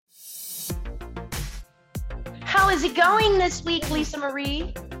is it going this week, Lisa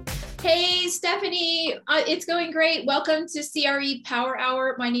Marie? Hey, Stephanie, it's going great. Welcome to CRE Power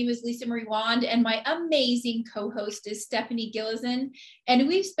Hour. My name is Lisa Marie Wand, and my amazing co-host is Stephanie Gillison. And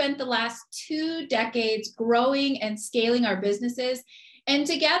we've spent the last 2 decades growing and scaling our businesses. And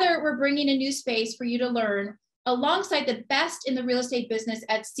together, we're bringing a new space for you to learn alongside the best in the real estate business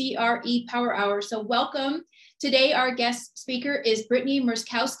at CRE Power Hour. So welcome. Today, our guest speaker is Britney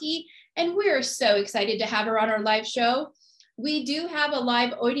Mroczkowski, and we're so excited to have her on our live show. We do have a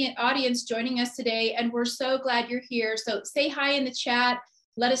live audience joining us today, and we're so glad you're here. So say hi in the chat,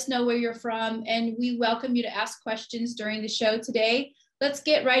 let us know where you're from, and we welcome you to ask questions during the show today. Let's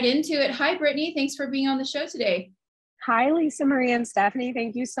get right into it. Hi, Britney. Thanks for being on the show today. Hi, Lisa Marie and Stephanie.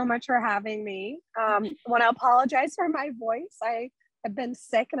 Thank you so much for having me. I want to apologize for my voice. I have been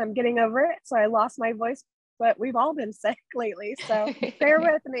sick and I'm getting over it. So I lost my voice, but we've all been sick lately. So bear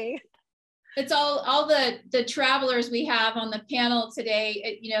with me. It's all the travelers we have on the panel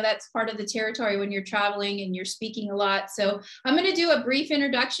today. You know, that's part of the territory when you're traveling and you're speaking a lot. So I'm going to do a brief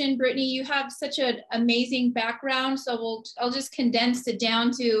introduction. Britney, you have such an amazing background. So I'll just condense it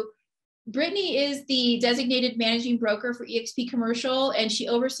down to Britney is the designated managing broker for eXp Commercial, and she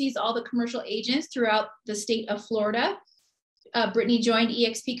oversees all the commercial agents throughout the state of Florida. Britney joined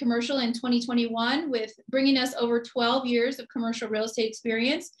eXp Commercial in 2021 with bringing us over 12 years of commercial real estate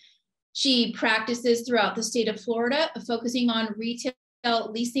experience. She practices throughout the state of Florida, focusing on retail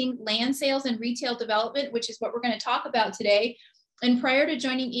leasing, land sales, and retail development, which is what we're going to talk about today. And prior to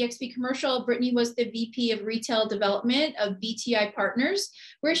joining eXp Commercial, Britney was the VP of Retail Development of BTI Partners,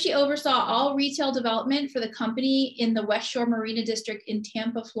 where she oversaw all retail development for the company in the West Shore Marina District in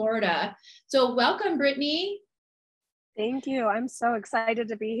Tampa, Florida. So welcome, Britney. Thank you. I'm so excited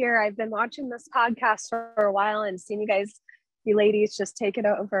to be here. I've been watching this podcast for a while and seen you ladies just take it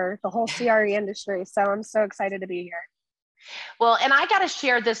over the whole CRE industry. So I'm so excited to be here. Well, and I got to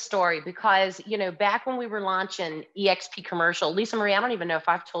share this story because, you know, back when we were launching eXp Commercial, Lisa Marie, I don't even know if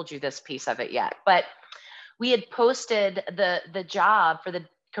I've told you this piece of it yet, but we had posted the job for the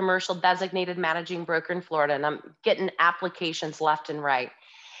commercial designated managing broker in Florida, and I'm getting applications left and right.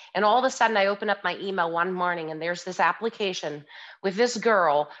 And all of a sudden I open up my email one morning and there's this application with this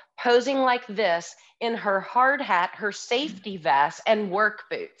girl posing like this in her hard hat, her safety vest, and work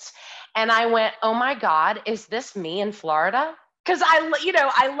boots. And I went, oh my God, is this me in Florida? Because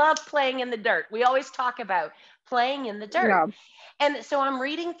I love playing in the dirt. We always talk about playing in the dirt. Yeah. And so I'm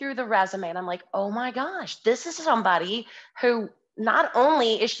reading through the resume and I'm like, oh my gosh, this is somebody who not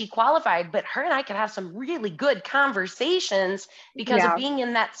only is she qualified, but her and I could have some really good conversations because of being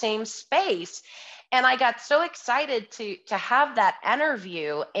in that same space. And I got so excited to have that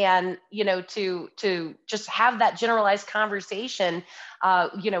interview and, you know, to just have that generalized conversation,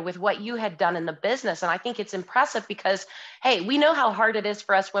 with what you had done in the business. And I think it's impressive because, hey, we know how hard it is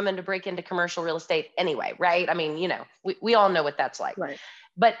for us women to break into commercial real estate anyway, right? I mean, you know, we all know what that's like. Right.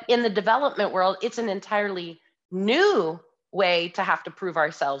 But in the development world, it's an entirely new way to have to prove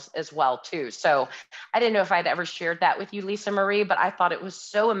ourselves as well too. So I didn't know if I'd ever shared that with you, Lisa Marie, but I thought it was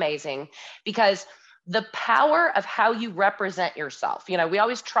so amazing because the power of how you represent yourself. You know, we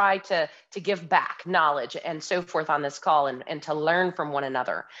always try to give back knowledge and so forth on this call and to learn from one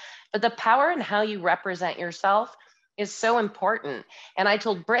another. But the power in how you represent yourself is so important. And I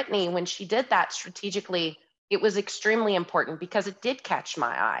told Britney when she did that strategically, it was extremely important because it did catch my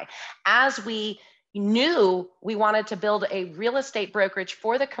eye. As we knew we wanted to build a real estate brokerage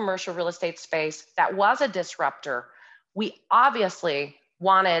for the commercial real estate space that was a disruptor, we obviously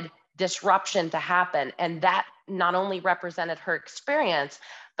wanted disruption to happen. And that not only represented her experience,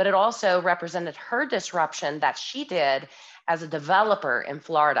 but it also represented her disruption that she did as a developer in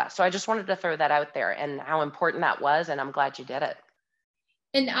Florida. So I just wanted to throw that out there and how important that was. And I'm glad you did it.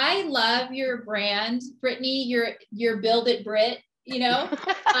 And I love your brand, Britney, your Build It Brit, you know,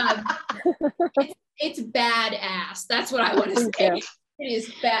 it's badass. That's what I want to say. It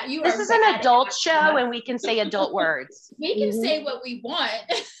is bad. This is an adult show and we can say adult words. We can say what we want.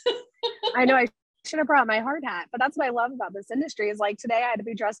 I know I should have brought my hard hat, but that's what I love about this industry is like today I had to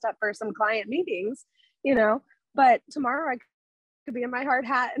be dressed up for some client meetings, you know, but tomorrow I could be in my hard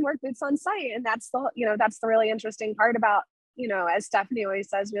hat and work boots on site. And that's the really interesting part about, you know, as Stephanie always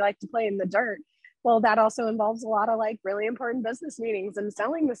says, we like to play in the dirt. Well, that also involves a lot of like really important business meetings and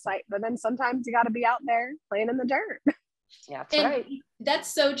selling the site, but then sometimes you got to be out there playing in the dirt. Yeah, that's right.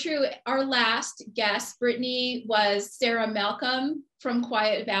 That's so true. Our last guest, Britney, was Sarah Malcolm from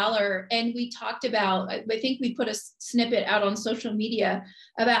Quiet Valor. And we talked about, I think we put a snippet out on social media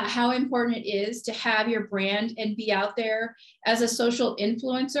about how important it is to have your brand and be out there as a social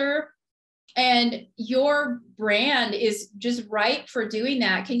influencer. And your brand is just ripe for doing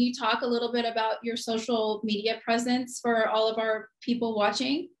that. Can you talk a little bit about your social media presence for all of our people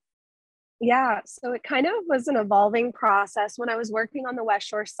watching? Yeah, so it kind of was an evolving process. When I was working on the West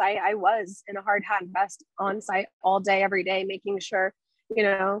Shore site, I was in a hard hat vest on site all day, every day, making sure,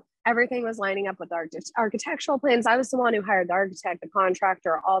 everything was lining up with our architectural plans. I was the one who hired the architect, the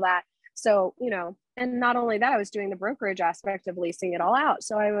contractor, all that. So, and not only that, I was doing the brokerage aspect of leasing it all out.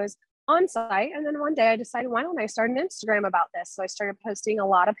 So I was on site. And then one day I decided, why don't I start an Instagram about this? So I started posting a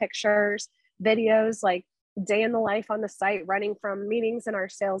lot of pictures, videos, like day in the life on the site, running from meetings in our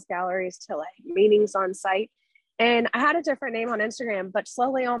sales galleries to like meetings on site. And I had a different name on Instagram, but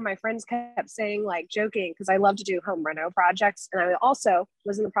slowly all my friends kept saying, like, joking, because I love to do home reno projects. And I also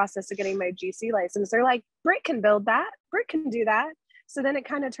was in the process of getting my GC license. They're like, Brit can build that. Brit can do that. So then it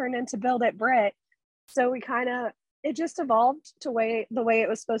kind of turned into Build It Brit. So it just evolved to the way it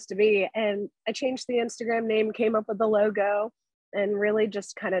was supposed to be. And I changed the Instagram name, came up with the logo, and really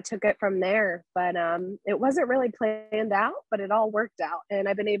just kind of took it from there. But it wasn't really planned out, but it all worked out. And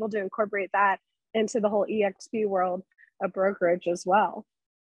I've been able to incorporate that into the whole EXP world of brokerage as well.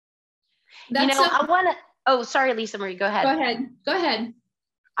 I want to, oh, sorry, Lisa Marie, go ahead. Go ahead.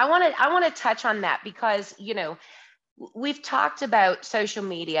 I want to touch on that because, we've talked about social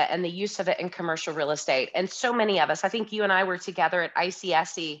media and the use of it in commercial real estate. And so many of us, I think you and I were together at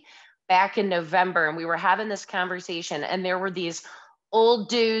ICSC back in November, and we were having this conversation, and there were these old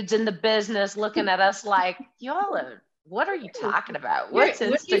dudes in the business looking at us like, what are you talking about? What's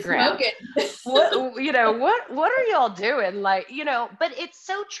Instagram? What are y'all doing? But it's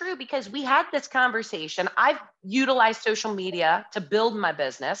so true, because we had this conversation. I've utilized social media to build my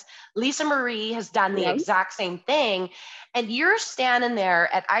business. Lisa Marie has done the exact same thing. And you're standing there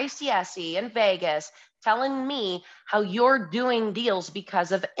at ICSC in Vegas telling me how you're doing deals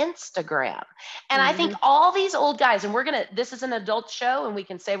because of Instagram. And I think all these old guys, and this is an adult show and we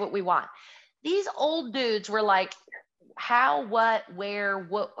can say what we want. These old dudes were like, how, what, where,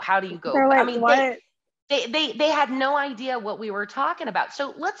 what, how do you go? Like, I mean, what? They had no idea what we were talking about.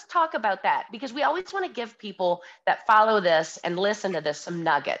 So let's talk about that, because we always want to give people that follow this and listen to this some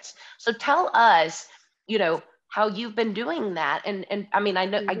nuggets. So tell us, how you've been doing that. And I mean, I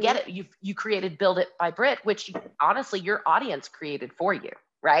know, I get it. You created Build It by Brit, which honestly, your audience created for you,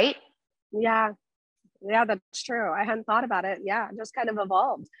 right? Yeah, that's true. I hadn't thought about it. Yeah, it just kind of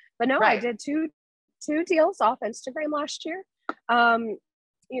evolved. But no, right. I did two deals off Instagram last year.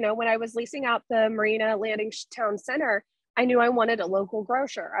 When I was leasing out the Marina Landing Town Center, I knew I wanted a local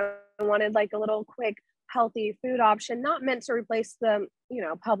grocer. I wanted like a little quick, healthy food option, not meant to replace the,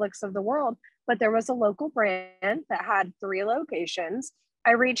 Publix of the world, but there was a local brand that had 3 locations.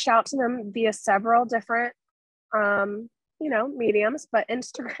 I reached out to them via several different, mediums, but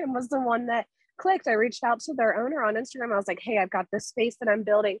Instagram was the one that clicked. I reached out to their owner on Instagram. I was like, hey, I've got this space that I'm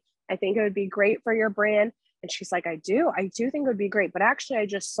building. I think it would be great for your brand. And she's like, I do think it would be great, but actually I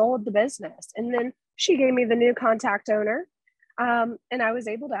just sold the business. And then she gave me the new contact owner. And I was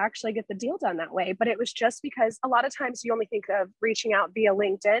able to actually get the deal done that way. But it was just because a lot of times you only think of reaching out via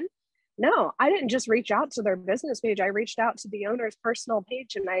LinkedIn. No, I didn't just reach out to their business page. I reached out to the owner's personal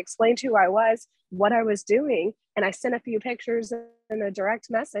page and I explained who I was, what I was doing. And I sent a few pictures in a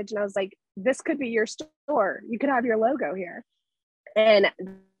direct message. And I was like, this could be your store. You could have your logo here. And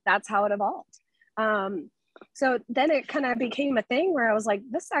that's how it evolved. So then it kind of became a thing where I was like,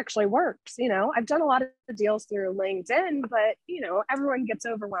 this actually works. I've done a lot of deals through LinkedIn, but everyone gets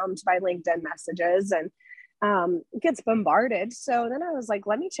overwhelmed by LinkedIn messages and gets bombarded. So then I was like,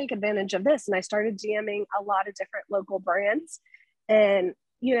 let me take advantage of this. And I started DMing a lot of different local brands. And,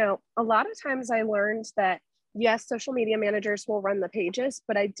 a lot of times I learned that, yes, social media managers will run the pages,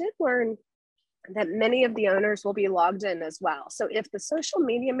 but I did learn that many of the owners will be logged in as well. So if the social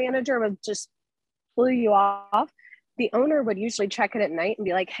media manager would just blew you off, the owner would usually check it at night and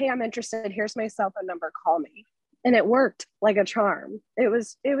be like, hey, I'm interested. Here's my cell phone number. Call me. And it worked like a charm. It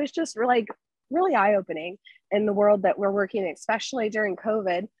was just like really eye-opening in the world that we're working, especially during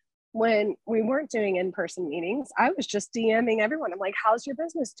COVID, when we weren't doing in-person meetings. I was just DMing everyone. I'm like, how's your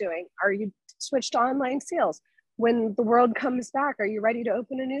business doing? Are you switched to online sales? When the world comes back, are you ready to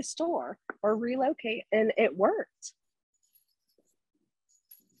open a new store or relocate? And it worked.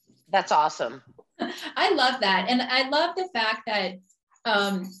 That's awesome. I love that. And I love the fact that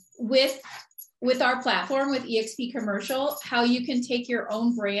with our platform, with EXP Commercial, how you can take your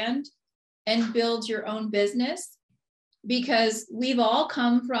own brand and build your own business, because we've all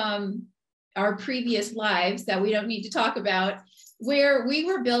come from our previous lives that we don't need to talk about, where we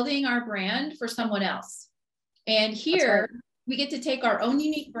were building our brand for someone else. And here we get to take our own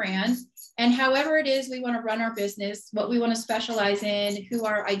unique brand And however it is we want to run our business, what we want to specialize in, who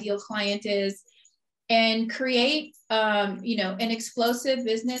our ideal client is, and create, an explosive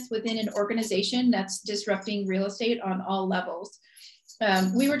business within an organization that's disrupting real estate on all levels.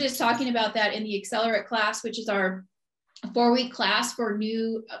 We were just talking about that in the Accelerate class, which is our 4-week class for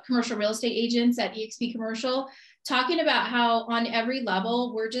new commercial real estate agents at eXp Commercial, talking about how on every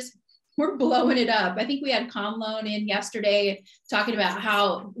level, we're blowing it up. I think we had Comloan in yesterday talking about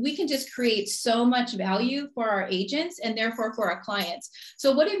how we can just create so much value for our agents and therefore for our clients.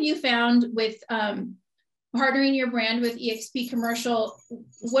 So what have you found with partnering your brand with eXp Commercial?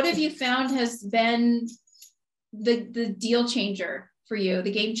 What have you found has been the deal changer for you,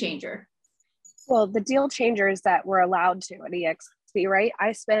 the game changer? Well, the deal changer is that we're allowed to at eXp, right?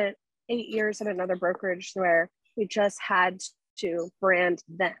 I spent 8 years at another brokerage where we just had to brand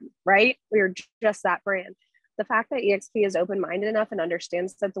them, right? We were just that brand. The fact that eXp is open-minded enough and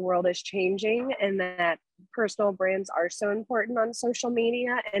understands that the world is changing and that personal brands are so important on social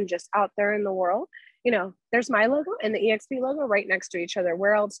media and just out there in the world. There's my logo and the eXp logo right next to each other.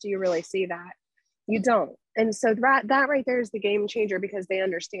 Where else do you really see that? You don't. And so that right there is the game changer, because they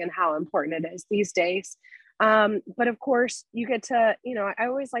understand how important it is these days. But of course, you get to, I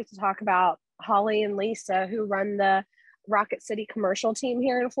always like to talk about Holly and Lisa, who run the Rocket City commercial team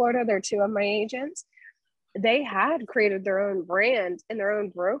here in Florida. They're 2 of my agents. They had created their own brand and their own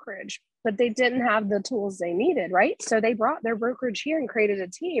brokerage, but they didn't have the tools they needed, right? So they brought their brokerage here and created a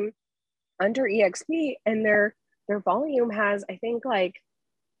team under eXp, and their volume has, I think, like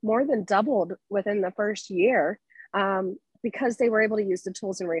more than doubled within the first year, because they were able to use the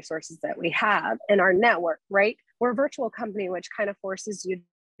tools and resources that we have in our network, right? We're a virtual company, which kind of forces you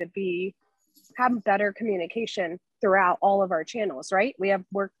to have better communication throughout all of our channels, right? We have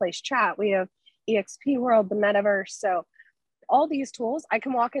workplace chat, we have eXp World, the metaverse. So all these tools, I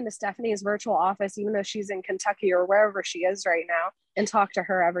can walk into Stephanie's virtual office, even though she's in Kentucky or wherever she is right now, and talk to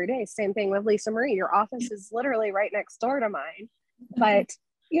her every day. Same thing with Lisa Marie. Your office is literally right next door to mine, but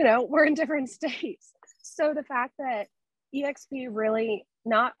we're in different states. So the fact that eXp really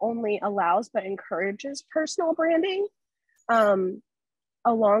not only allows, but encourages personal branding,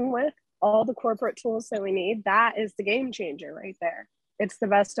 along with all the corporate tools that we need, that is the game changer right there. It's the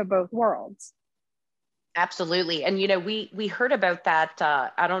best of both worlds. Absolutely. And, we heard about that.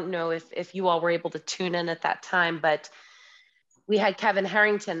 I don't know if you all were able to tune in at that time, but we had Kevin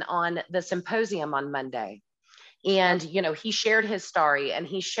Harrington on the symposium on Monday. And, he shared his story, and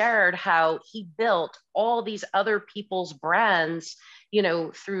he shared how he built all these other people's brands,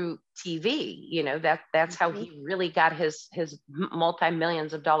 through TV. That's how he really got his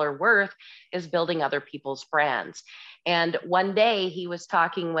multi-millions of dollar worth, is building other people's brands. And one day he was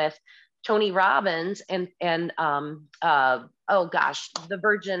talking with Tony Robbins and oh gosh, the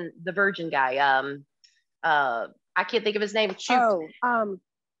Virgin guy. I can't think of his name.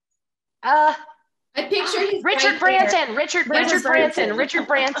 I picture Richard Branson. Richard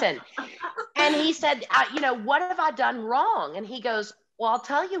Branson. And he said, what have I done wrong? And he goes, well, I'll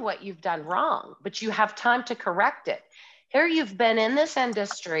tell you what you've done wrong, but you have time to correct it. Here you've been in this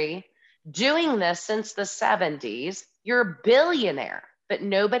industry doing this since the 70s. You're a billionaire, but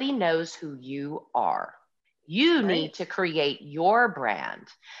nobody knows who you are. You need to create your brand.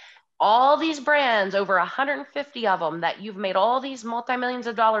 All these brands, over 150 of them that you've made all these multi-millions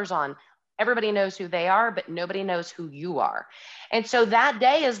of dollars on, everybody knows who they are, but nobody knows who you are. And so that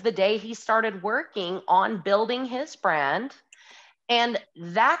day is the day he started working on building his brand. And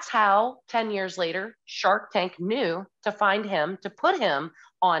that's how 10 years later, Shark Tank knew to find him, to put him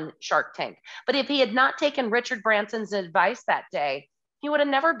on Shark Tank. But if he had not taken Richard Branson's advice that day, he would have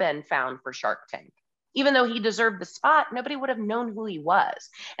never been found for Shark Tank. Even though he deserved the spot, nobody would have known who he was.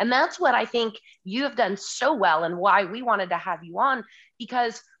 And that's what I think you have done so well, and why we wanted to have you on,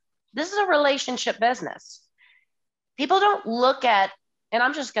 because this is a relationship business. People don't look at, and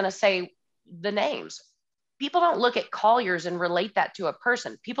I'm just going to say the names. People don't look at Colliers and relate that to a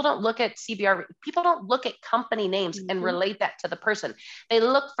person. People don't look at CBR. People don't look at company names and relate that to the person. They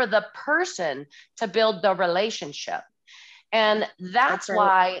look for the person to build the relationship. And that's right.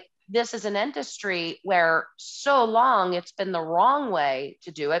 Why this is an industry where so long it's been the wrong way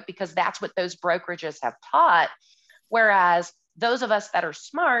to do it, because that's what those brokerages have taught. Whereas those of us that are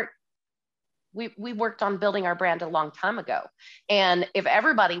smart, we worked on building our brand a long time ago. And if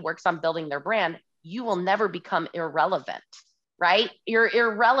everybody works on building their brand, you will never become irrelevant, right? You're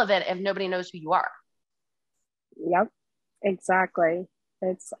irrelevant if nobody knows who you are. Yep, exactly.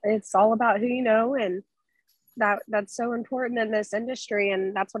 It's all about who you know, and that's so important in this industry.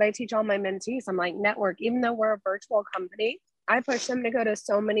 And that's what I teach all my mentees. I'm like, network. Even though we're a virtual company, I push them to go to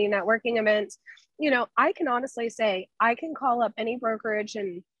so many networking events. I can honestly say I can call up any brokerage,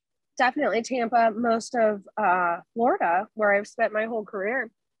 and definitely Tampa, most of Florida, where I've spent my whole career.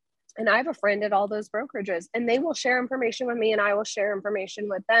 And I have a friend at all those brokerages, and they will share information with me and I will share information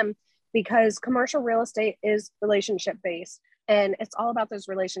with them, because commercial real estate is relationship based. And it's all about those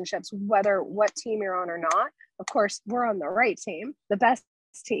relationships, whether what team you're on or not. Of course, we're on the right team, the best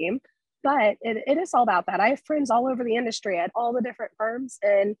team, but it is all about that. I have friends all over the industry at all the different firms.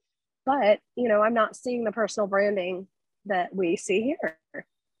 But I'm not seeing the personal branding that we see here.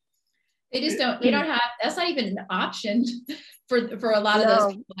 They don't have, that's not even an option for a lot of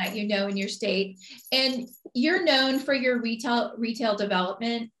those people that in your state. And you're known for your retail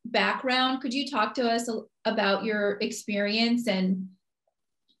development background. Could you talk to us about your experience and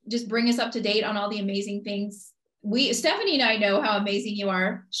just bring us up to date on all the amazing things? Stephanie and I know how amazing you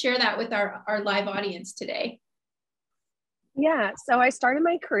are. Share that with our live audience today. Yeah, so I started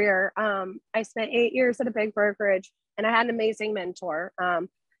my career. I spent 8 years at a big brokerage, and I had an amazing mentor.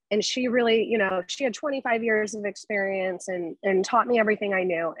 And she really, she had 25 years of experience and taught me everything I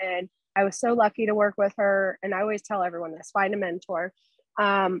knew. And I was so lucky to work with her. And I always tell everyone this, find a mentor.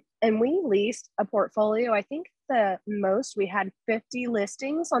 And we leased a portfolio. I think the most, we had 50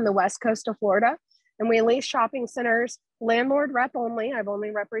 listings on the west coast of Florida. And we leased shopping centers, landlord rep only. I've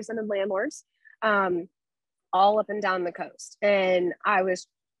only represented landlords all up and down the coast. And I was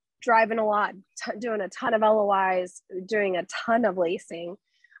driving a lot, doing a ton of LOIs, doing a ton of leasing.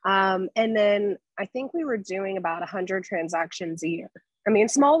 And then I think we were doing about 100 transactions a year. I mean,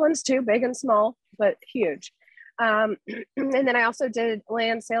 small ones too, big and small, but huge. And then I also did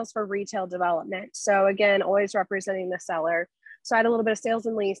land sales for retail development. So again, always representing the seller. So I had a little bit of sales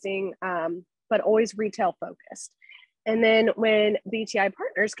and leasing, but always retail focused. And then when BTI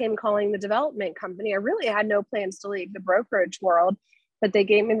Partners came calling the development company, I really had no plans to leave the brokerage world, but they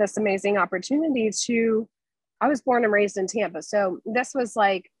gave me this amazing opportunity I was born and raised in Tampa. So this was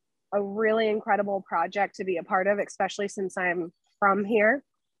like a really incredible project to be a part of, especially since I'm from here,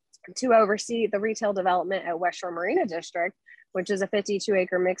 to oversee the retail development at West Shore Marina District, which is a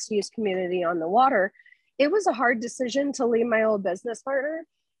 52-acre mixed-use community on the water. It was a hard decision to leave my old business partner,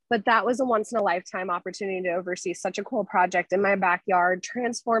 but that was a once-in-a-lifetime opportunity to oversee such a cool project in my backyard,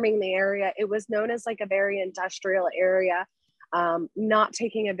 transforming the area. It was known as like a very industrial area, not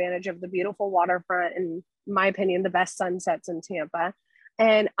taking advantage of the beautiful waterfront and, in my opinion, the best sunsets in Tampa.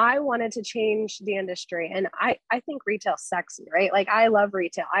 And I wanted to change the industry. And I think retail's sexy, right? Like, I love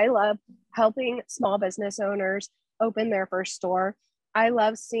retail. I love helping small business owners open their first store. I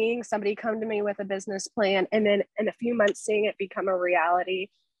love seeing somebody come to me with a business plan and then in a few months seeing it become a reality.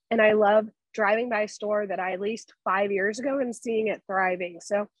 And I love driving by a store that I leased 5 years ago and seeing it thriving.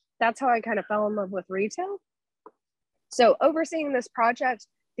 So that's how I kind of fell in love with retail. So overseeing this project,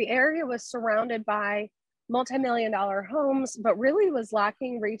 the area was surrounded by multi-million-dollar homes, but really was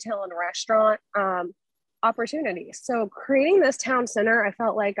lacking retail and restaurant opportunities. So creating this town center, I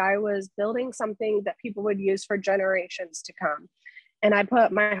felt like I was building something that people would use for generations to come. And I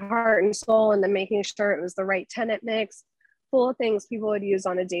put my heart and soul into making sure it was the right tenant mix, full of things people would use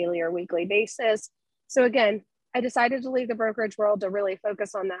on a daily or weekly basis. So again, I decided to leave the brokerage world to really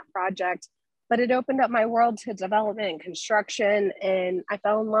focus on that project, but it opened up my world to development and construction, and I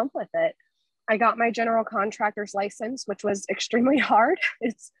fell in love with it. I got my general contractor's license, which was extremely hard.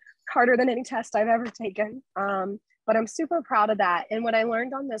 It's harder than any test I've ever taken, but I'm super proud of that. And what I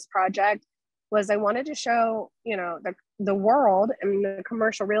learned on this project was I wanted to show, the world and the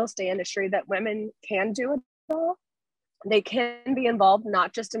commercial real estate industry that women can do it all. They can be involved,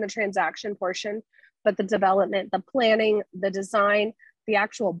 not just in the transaction portion, but the development, the planning, the design, the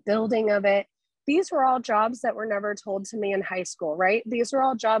actual building of it. These were all jobs that were never told to me in high school, right? These were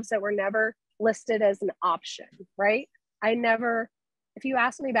all jobs that were never listed as an option, right? If you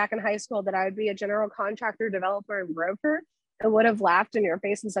asked me back in high school that I would be a general contractor, developer, and broker, I would have laughed in your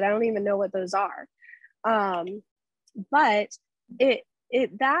face and said, I don't even know what those are. But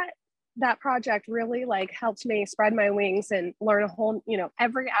that project really helped me spread my wings and learn a whole,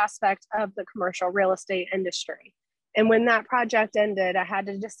 every aspect of the commercial real estate industry. And when that project ended, I had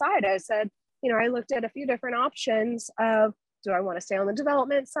to decide. I said, I looked at a few different options of, do I want to stay on the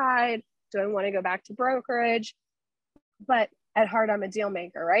development side? Do I want to go back to brokerage? But at heart, I'm a deal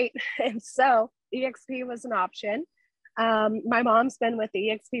maker, right? And so EXP was an option. My mom's been with the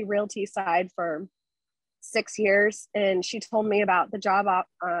EXP Realty side for 6 years, and she told me about the job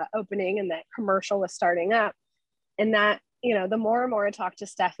opening and that commercial was starting up. And that, the more and more I talked to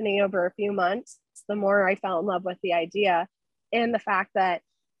Stephanie over a few months, the more I fell in love with the idea and the fact that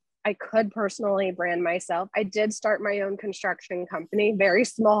I could personally brand myself. I did start my own construction company, very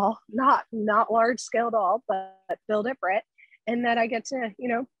small, not large scale at all, but build it Brit. And that I get to,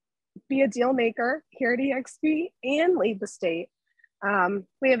 be a deal maker here at EXP and lead the state.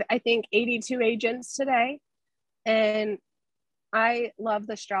 We have, I think, 82 agents today. And I love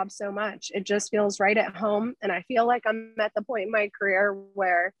this job so much. It just feels right at home. And I feel like I'm at the point in my career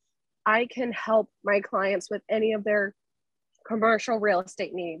where I can help my clients with any of their commercial real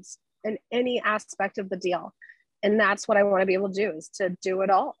estate needs in any aspect of the deal. And that's what I want to be able to do, is to do it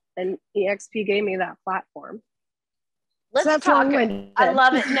all. And EXP gave me that platform. Let's so talk. I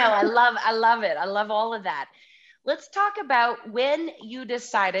love it. No, I love it. I love all of that. Let's talk about when you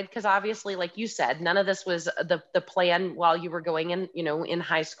decided, because obviously, like you said, none of this was the plan while you were going in, in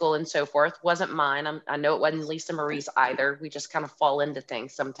high school and so forth. Wasn't mine. I know it wasn't Lisa Marie's either. We just kind of fall into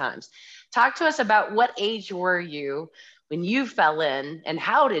things sometimes. Talk to us about what age were you when you fell in, and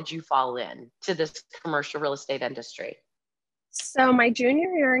how did you fall in to this commercial real estate industry? So my junior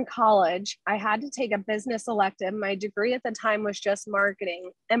year in college, I had to take a business elective. My degree at the time was just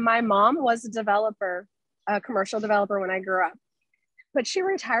marketing. And my mom was a commercial developer when I grew up. But she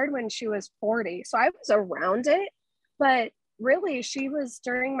retired when she was 40. So I was around it. But really, she was,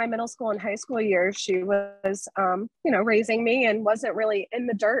 during my middle school and high school years, she was, raising me, and wasn't really in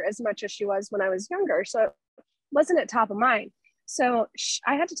the dirt as much as she was when I was younger. So it wasn't at top of mind. So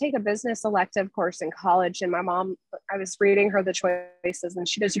I had to take a business elective course in college, and my mom, I was reading her the choices, and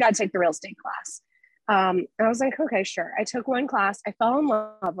she goes, "You got to take the real estate class." And I was like, okay, sure. I took one class. I fell in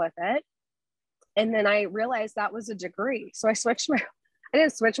love with it. And then I realized that was a degree. So I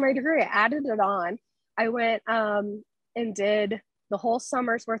didn't switch my degree. I added it on. I went and did the whole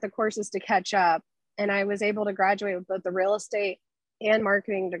summer's worth of courses to catch up. And I was able to graduate with both the real estate and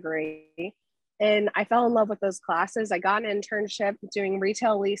marketing degree. And I fell in love with those classes. I got an internship doing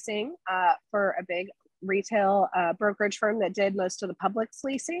retail leasing for a big retail brokerage firm that did most of the Publix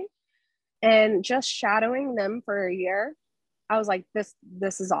leasing. And just shadowing them for a year, I was like, this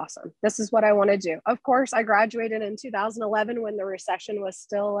is awesome. This is what I want to do. Of course, I graduated in 2011 when the recession was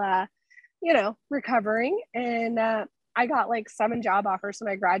still, recovering. And I got like 7 job offers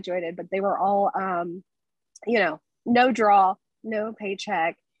when I graduated, but they were all, no draw, no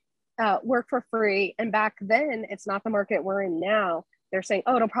paycheck. Work for free. And back then, it's not the market we're in now. They're saying,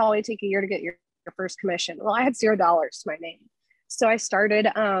 oh, it'll probably take a year to get your first commission. Well, I had $0 to my name. So I started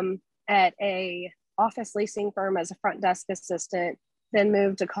at a office leasing firm as a front desk assistant, then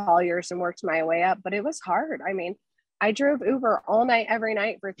moved to Colliers and worked my way up. But it was hard. I mean, I drove Uber all night, every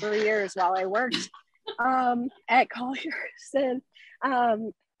night for 3 years while I worked at Colliers. And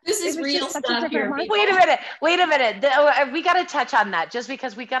this is real stuff here. Wait a minute. We got to touch on that, just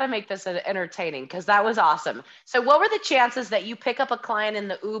because we got to make this entertaining, because that was awesome. So what were the chances that you pick up a client in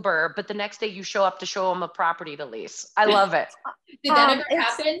the Uber, but the next day you show up to show them a property to lease? I love it. Did that ever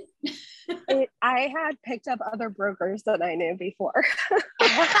happen? I had picked up other brokers that I knew before.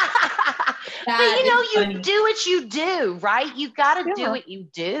 But you do what you do, right? You got to do what you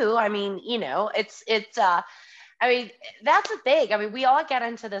do. I mean, that's the thing. I mean, we all get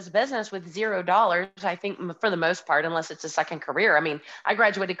into this business with $0, I think, for the most part, unless it's a second career. I mean, I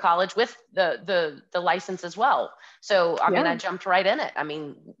graduated college with the license as well. So, I mean, I jumped right in it. I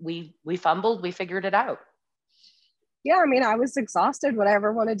mean, we fumbled, we figured it out. Yeah, I mean, I was exhausted. Would I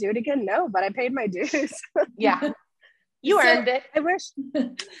ever want to do it again? No, but I paid my dues. Yeah, you earned it. I wish.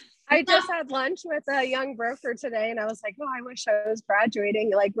 I just had lunch with a young broker today, and I was like, oh, I wish I was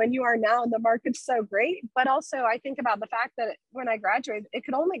graduating like when you are now. The market's so great. But also I think about the fact that when I graduated, it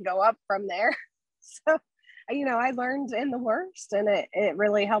could only go up from there. So, I learned in the worst, and it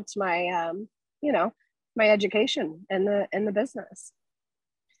really helped my, my education in the business.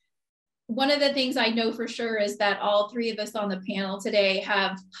 One of the things I know for sure is that all 3 of us on the panel today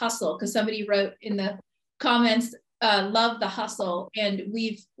have hustle, because somebody wrote in the comments, love the hustle. And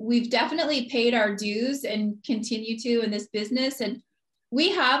we've definitely paid our dues and continue to in this business. And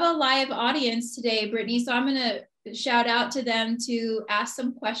we have a live audience today, Britney. So I'm going to shout out to them to ask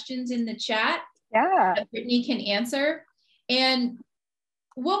some questions in the chat that Britney can answer. And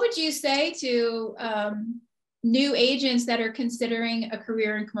what would you say to new agents that are considering a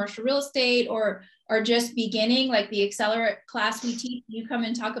career in commercial real estate, or are just beginning, like the Accelerate class we teach? You come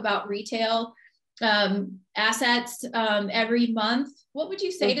and talk about retail assets every month. What would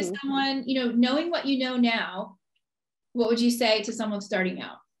you say to someone, knowing what you know now, what would you say to someone starting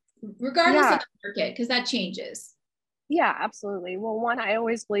out, regardless of the market, because that changes? Yeah, absolutely. Well, one, I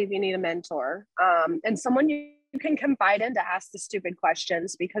always believe you need a mentor and someone you can confide in to ask the stupid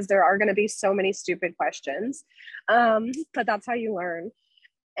questions, because there are going to be so many stupid questions, but that's how you learn.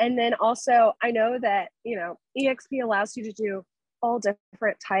 And then also I know that, you know, EXP allows you to do all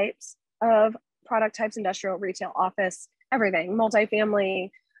different types of product types, industrial, retail, office, everything, multifamily,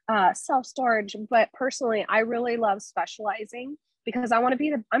 self-storage. But personally, I really love specializing because I want to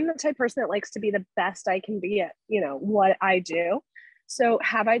be I'm the type of person that likes to be the best I can be at, you know, what I do. So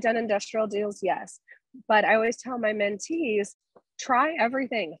have I done industrial deals? Yes. But I always tell my mentees, try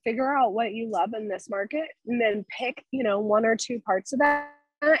everything, figure out what you love in this market, and then pick, you know, one or two parts of that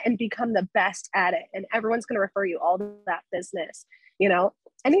and become the best at it. And everyone's going to refer you all to that business. You know,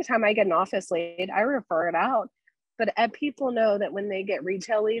 anytime I get an office lead, I refer it out. But people know that when they get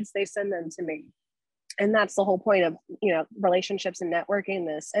retail leads, they send them to me. And that's the whole point of, you know, relationships and networking in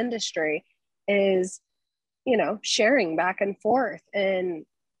this industry is, you know, sharing back and forth. And,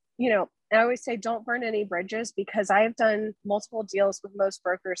 you know, I always say, don't burn any bridges, because I've done multiple deals with most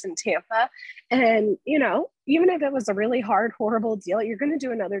brokers in Tampa. And, you know, even if it was a really hard, horrible deal, you're going to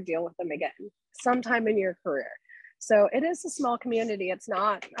do another deal with them again sometime in your career. So it is a small community. It's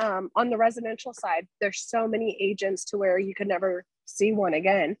not on the residential side. There's so many agents to where you could never see one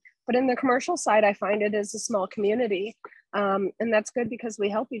again. But in the commercial side, I find it is a small community. And that's good because we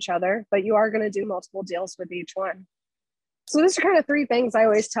help each other, but you are going to do multiple deals with each one. So those are kind of three things I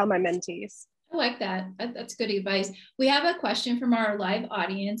always tell my mentees. I like that. That's good advice. We have a question from our live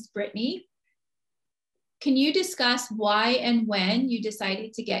audience, Brittany. Can you discuss why and when you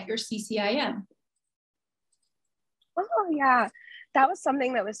decided to get your CCIM? Oh yeah, that was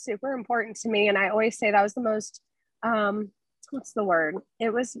something that was super important to me. And I always say that was the most, what's the word?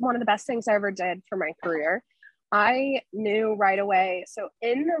 It was one of the best things I ever did for my career. I knew right away. So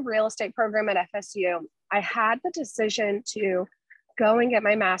in the real estate program at FSU, I had the decision to go and get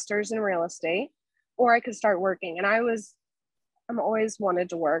my master's in real estate, or I could start working. And I'm always wanted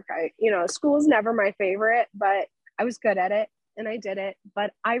to work. School is never my favorite, but I was good at it and I did it.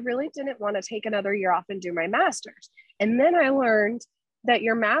 But I really didn't want to take another year off and do my master's. And then I learned that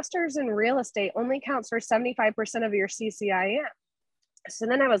your master's in real estate only counts for 75% of your CCIM. So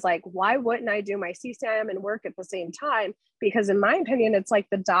then I was like, why wouldn't I do my CCIM and work at the same time? Because in my opinion, it's like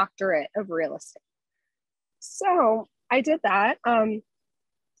the doctorate of real estate. So I did that.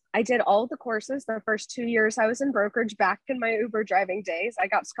 I did all the courses. The first 2 years I was in brokerage back in my Uber driving days. I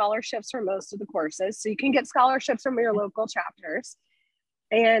got scholarships for most of the courses. So you can get scholarships from your local chapters.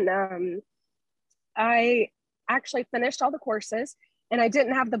 And I actually finished all the courses, and I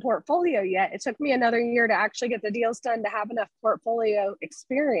didn't have the portfolio yet. It took me another year to actually get the deals done to have enough portfolio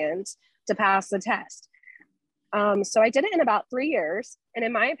experience to pass the test. So I did it in about 3 years. And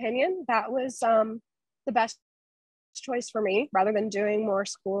in my opinion, that was the best choice for me, rather than doing more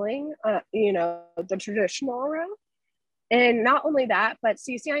schooling, the traditional route. And not only that, but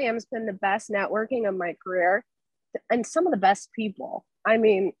CCIM has been the best networking of my career and some of the best people. I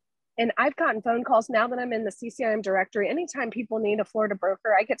mean, and I've gotten phone calls now that I'm in the CCIM directory. Anytime people need a Florida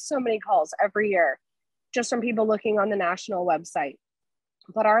broker, I get so many calls every year just from people looking on the national website.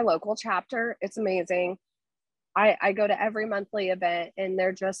 But our local chapter, it's amazing. I go to every monthly event, and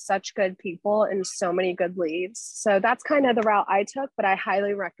they're just such good people and so many good leads. So that's kind of the route I took, but I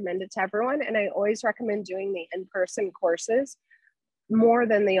highly recommend it to everyone. And I always recommend doing the in-person courses more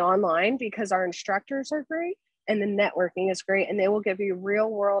than the online, because our instructors are great and the networking is great. And they will give you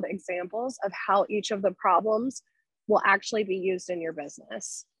real world examples of how each of the problems will actually be used in your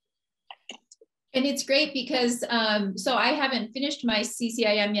business. And it's great because, so I haven't finished my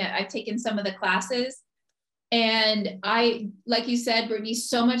CCIM yet. I've taken some of the classes. And like you said, Brittany,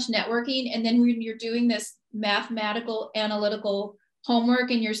 so much networking. And then when you're doing this mathematical, analytical homework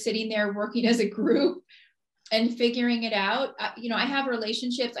and you're sitting there working as a group and figuring it out, I have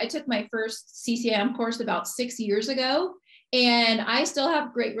relationships. I took my first CCIM course about 6 years ago, and I still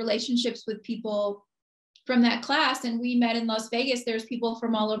have great relationships with people from that class. And we met in Las Vegas. There's people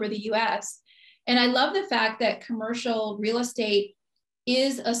from all over the US. And I love the fact that commercial real estate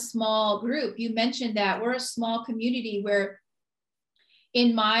is a small group. You mentioned that we're a small community, where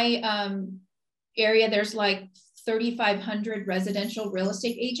in my area, there's like 3,500 residential real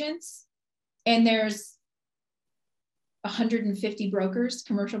estate agents, and there's 150 brokers,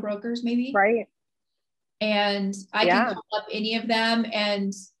 commercial brokers, maybe. Right. And I can call up any of them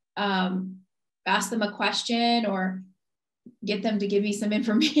and ask them a question or get them to give me some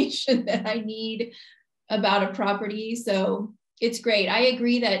information that I need about a property. So it's great. I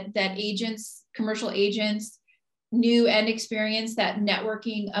agree that agents, commercial agents, new and experienced, that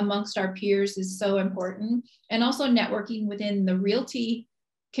networking amongst our peers is so important. And also networking within the realty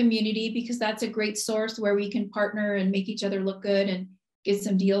community, because that's a great source where we can partner and make each other look good and get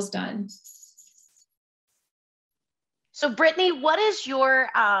some deals done. So Brittany, what is your,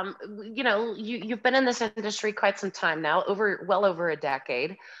 you've been in this industry quite some time now, well over a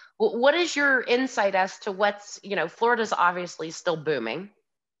decade. What is your insight as to what's, Florida's obviously still booming,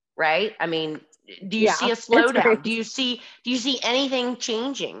 right? I mean, do you see a slowdown? Do you see anything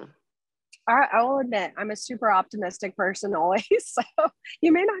changing? I will admit, I'm a super optimistic person always. So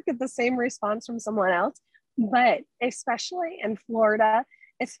you may not get the same response from someone else, but especially in Florida,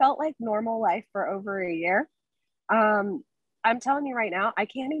 it's felt like normal life for over a year. I'm telling you right now, I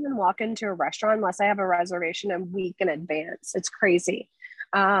can't even walk into a restaurant unless I have a reservation a week in advance. It's crazy.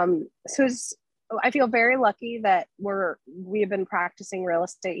 I feel very lucky that we've been practicing real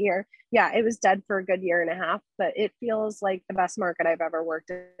estate here. Yeah, it was dead for a good year and a half, but it feels like the best market I've ever worked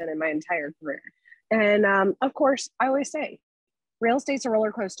in my entire career. And of course, I always say, real estate's a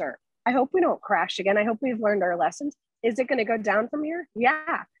roller coaster. I hope we don't crash again. I hope we've learned our lessons. Is it going to go down from here?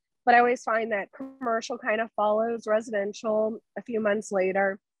 Yeah. But I always find that commercial kind of follows residential a few months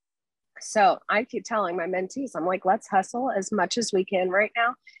later. So I keep telling my mentees, I'm like, let's hustle as much as we can right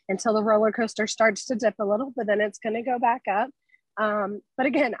now until the roller coaster starts to dip a little, but then it's going to go back up. But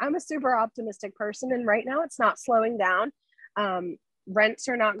again, I'm a super optimistic person, and right now it's not slowing down. Rents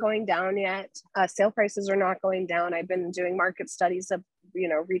are not going down yet. Sale prices are not going down. I've been doing market studies of,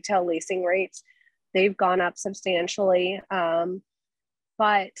 retail leasing rates. They've gone up substantially.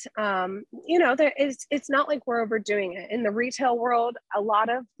 But it's not like we're overdoing it. In the retail world, a lot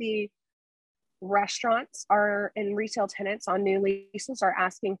of the restaurants and retail tenants on new leases are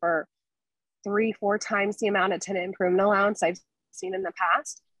asking for 3-4 times the amount of tenant improvement allowance I've seen in the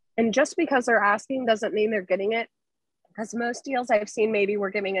past. And just because they're asking doesn't mean they're getting it. Because most deals I've seen, maybe we're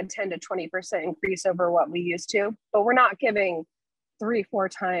giving a 10 to 20% increase over what we used to, but we're not giving 3-4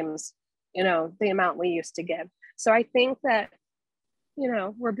 times, the amount we used to give. So I think that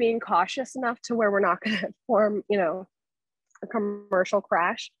we're being cautious enough to where we're not going to form, a commercial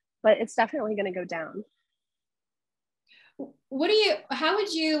crash, but it's definitely going to go down. How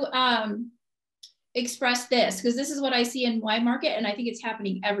would you express this? Because this is what I see in my market, and I think it's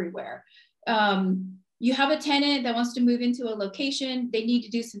happening everywhere. You have a tenant that wants to move into a location, they need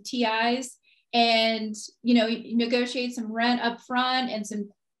to do some TIs and, negotiate some rent up front and some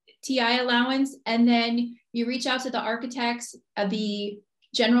TI allowance. And then you reach out to the architects, the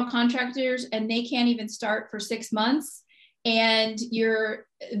general contractors, and they can't even start for 6 months. And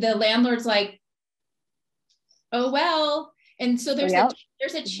the landlord's like, oh, well. And so there's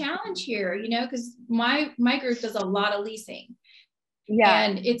a challenge here, because my group does a lot of leasing. Yeah.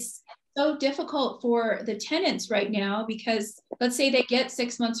 And it's so difficult for the tenants right now, because let's say they get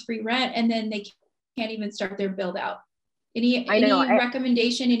 6 months free rent and then they can't even start their build out. Any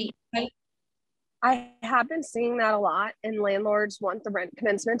recommendation, any insight? I have been seeing that a lot, and landlords want the rent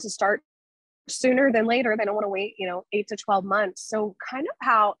commencement to start sooner than later. They don't want to wait, 8 to 12 months. So kind of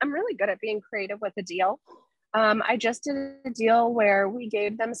how I'm really good at being creative with a deal. I just did a deal where we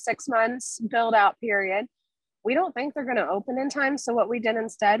gave them 6 months build out period. We don't think they're going to open in time. So what we did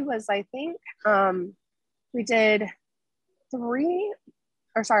instead was, I think we did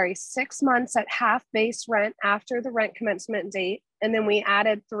 6 months at half base rent after the rent commencement date. And then we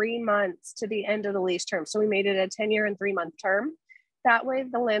added 3 months to the end of the lease term. So we made it a 10-year and 3-month term. That way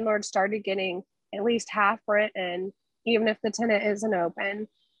the landlord started getting at least half rent in, even if the tenant isn't open.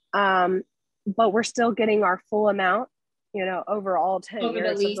 But we're still getting our full amount, over all 10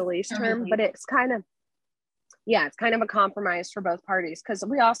 years of the lease term. But it's kind of a compromise for both parties. Because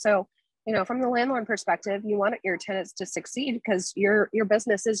we also, from the landlord perspective, you want your tenants to succeed because your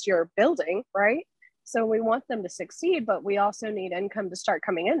business is your building, right? So we want them to succeed, but we also need income to start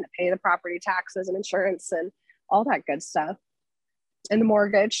coming in to pay the property taxes and insurance and all that good stuff. And the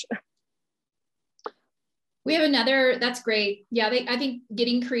mortgage. We have that's great. Yeah, I think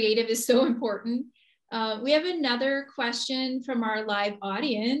getting creative is so important. We have another question from our live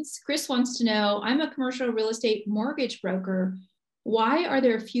audience. Chris wants to know, I'm a commercial real estate mortgage broker. Why are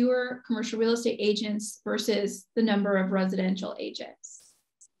there fewer commercial real estate agents versus the number of residential agents?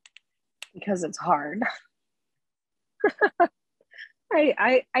 Because it's hard.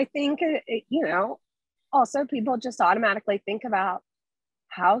 I think, also people just automatically think about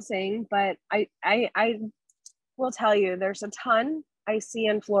housing, but I will tell you, there's a ton I see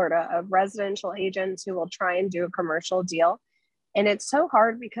in Florida of residential agents who will try and do a commercial deal. And it's so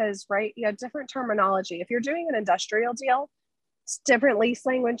hard because, right, you have different terminology. If you're doing an industrial deal, it's different lease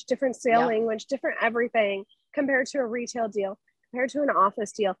language, different sale language, different everything compared to a retail deal, compared to an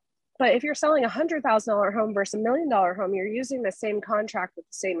office deal. But if you're selling $100,000 home versus $1 million home, you're using the same contract with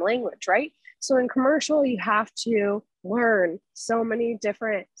the same language, right? So in commercial, you have to learn so many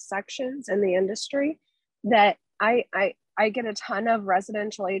different sections in the industry that I I get a ton of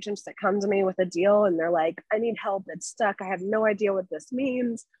residential agents that come to me with a deal and they're like, I need help, it's stuck, I have no idea what this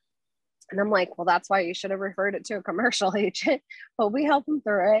means. And I'm like, well, that's why you should have referred it to a commercial agent, but we help them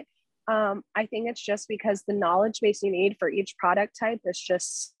through it. I think it's just because the knowledge base you need for each product type is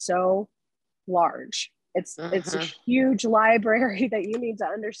just so large. It's a huge library that you need to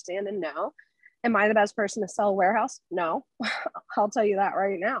understand and know. Am I the best person to sell a warehouse? No, I'll tell you that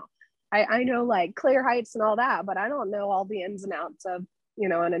right now. I know like clear heights and all that, but I don't know all the ins and outs of, you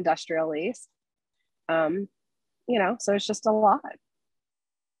know, an industrial lease. You know, so it's just a lot.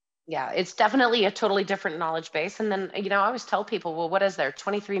 Yeah, it's definitely a totally different knowledge base. And then, you know, I always tell people, well, what is there?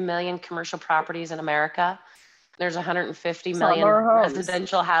 23 million commercial properties in America. There's 150 million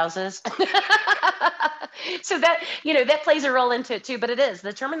residential houses. So that, you know, that plays a role into it too, but it is,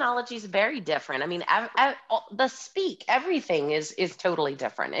 the terminology is very different. I mean, the speak, everything is totally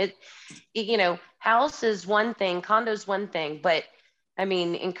different. It, you know, house is one thing, condo is one thing, but I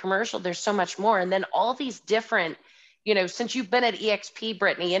mean, in commercial, there's so much more. And then all these different, you know, since you've been at EXP,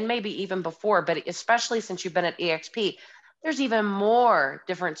 Brittany, and maybe even before, but especially since you've been at EXP, there's even more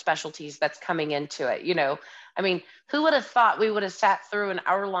different specialties that's coming into it. You know, I mean, who would have thought we would have sat through an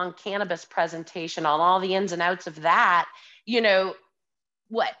hour-long cannabis presentation on all the ins and outs of that, you know,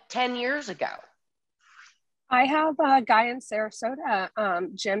 what, 10 years ago? I have a guy in Sarasota,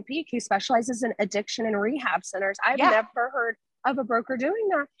 Jim Peak, who specializes in addiction and rehab centers. I've never heard of a broker doing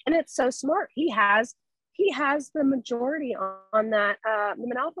that. And it's so smart. He has the majority on that, the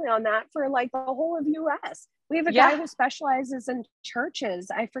monopoly on that for like the whole of US. We have a guy who specializes in churches.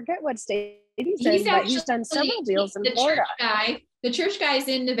 I forget what state he's in, but he's done several deals in Florida. The church guy is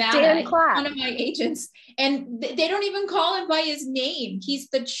in Nevada. Dan Clapp. One of my agents. And they don't even call him by his name. He's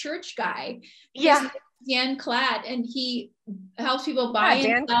the church guy. Dan Clatt, and he helps people buy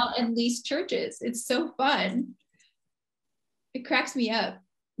and sell and lease churches. It's so fun. It cracks me up.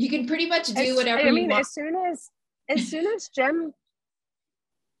 You can pretty much do whatever you want. As soon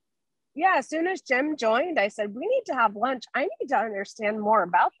as Jim joined, I said, we need to have lunch. I need to understand more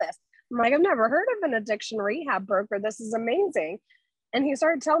about this. I'm like, I've never heard of an addiction rehab broker. This is amazing. And he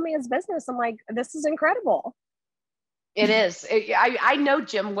started telling me his business. I'm like, this is incredible. It is. I know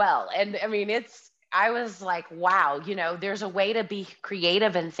Jim well. And I mean, I was like, wow, you know, there's a way to be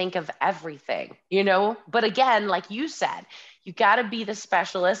creative and think of everything, you know, but again, like you said, you got to be the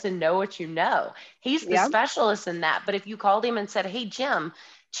specialist and know what you know. He's the specialist in that. But if you called him and said, hey, Jim,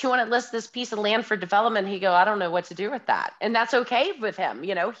 do you want to list this piece of land for development? He'd go, I don't know what to do with that. And that's okay with him.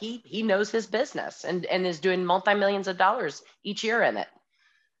 You know, he knows his business and is doing multi-millions of dollars each year in it.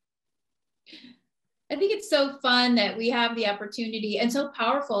 I think it's so fun that we have the opportunity, and so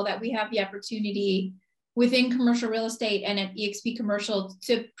powerful that we have the opportunity within commercial real estate and at EXP Commercial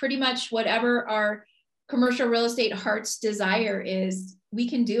to pretty much whatever our commercial real estate heart's desire is, we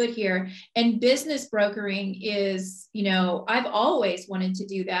can do it here. And business brokering is, you know, I've always wanted to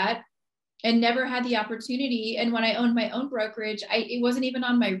do that and never had the opportunity. And when I owned my own brokerage, it wasn't even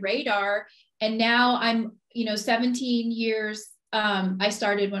on my radar. And now I'm, you know, 17 years. I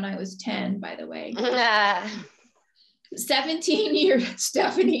started when I was 10, by the way. 17 years,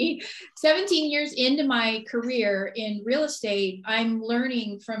 Stephanie, 17 years into my career in real estate, I'm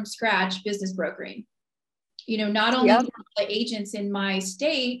learning from scratch business brokering. You know, not only the agents in my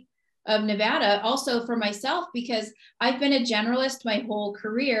state of Nevada, also for myself, because I've been a generalist my whole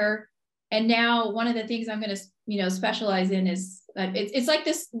career. And now one of the things I'm going to, you know, specialize in is it's like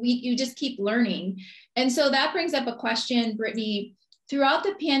this, you just keep learning. And so that brings up a question, Brittany. Throughout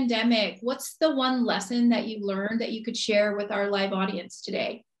the pandemic, what's the one lesson that you learned that you could share with our live audience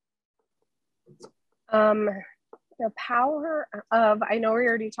today? The power of, I know we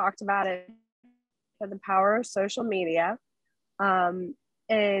already talked about it, but the power of social media. And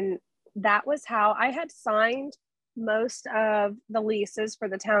that was how I had signed most of the leases for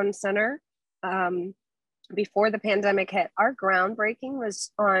the town center before the pandemic hit. Our groundbreaking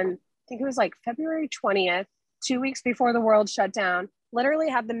was on, I think it was like February 20th, 2 weeks before the world shut down. Literally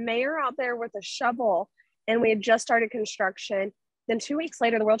had the mayor out there with a shovel, and we had just started construction. Then 2 weeks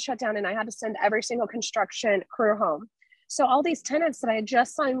later, the world shut down, and I had to send every single construction crew home. So all these tenants that I had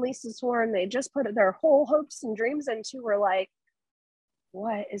just signed leases for, and they just put their whole hopes and dreams into, were like,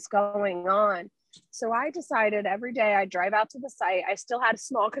 what is going on? So I decided every day I'd drive out to the site. I still had a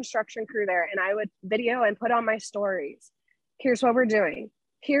small construction crew there, and I would video and put on my stories. Here's what we're doing.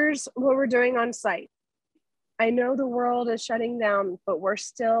 Here's what we're doing on site. I know the world is shutting down, but we're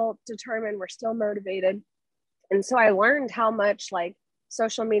still determined. We're still motivated. And so I learned how much like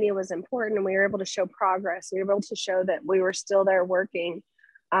social media was important, and we were able to show progress. We were able to show that we were still there working.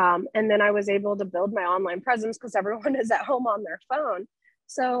 And then I was able to build my online presence because everyone is at home on their phone.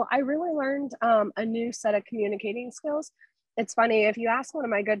 So I really learned a new set of communicating skills. It's funny, if you ask one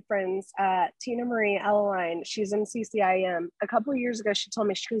of my good friends, Tina Marie Elleline, she's in CCIM. A couple of years ago, she told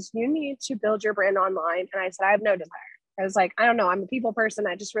me, she goes, you need to build your brand online. And I said, I have no desire. I was like, I don't know. I'm a people person.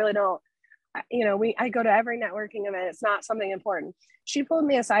 I just really don't, I go to every networking event. It's not something important. She pulled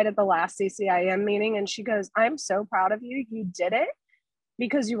me aside at the last CCIM meeting and she goes, I'm so proud of you. You did it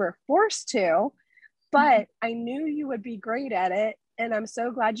because you were forced to, but I knew you would be great at it. And I'm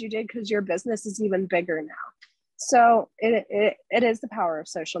so glad you did because your business is even bigger now. So it is the power of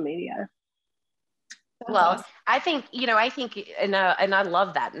social media. That's Well, awesome. I think, and I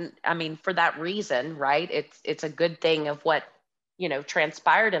love that. And I mean, for that reason, right? It's a good thing of what,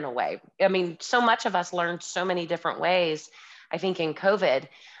 transpired in a way. I mean, so much of us learned so many different ways. I think in COVID,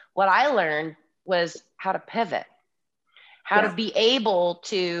 what I learned was how to pivot, how to be able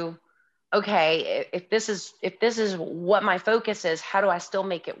to, okay, if this is what my focus is, how do I still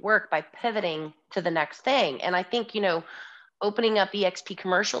make it work by pivoting to the next thing? And I think, opening up EXP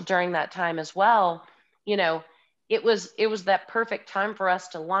commercial during that time as well, it was that perfect time for us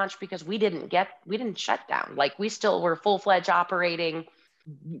to launch because we didn't shut down. Like we still were full-fledged operating,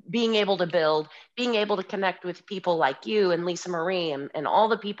 being able to build, being able to connect with people like you and Lisa Marie and all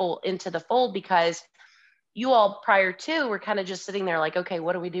the people into the fold, because you all prior to were kind of just sitting there like, okay,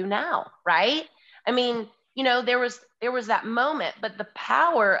 what do we do now? Right. I mean, there was that moment, but the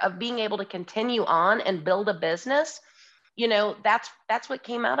power of being able to continue on and build a business, that's what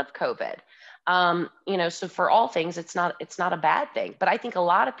came out of COVID. So for all things, it's not a bad thing, but I think a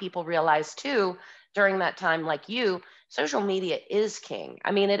lot of people realize too, during that time, like you, social media is king.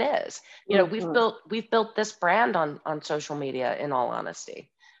 I mean, it is, we've built this brand on social media, in all honesty.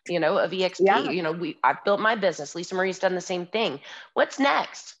 Of EXP, Yeah. I've built my business. Lisa Marie's done the same thing. What's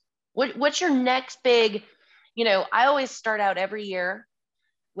next? What's your next big, I always start out every year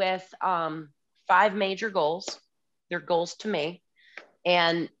with 5 major goals. They're goals to me.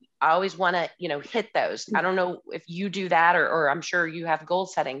 And I always want to, hit those. I don't know if you do that or I'm sure you have goal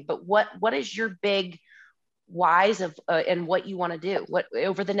setting, but what is your big whys of and what you want to do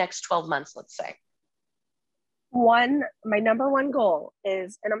over the next 12 months, let's say? My number one goal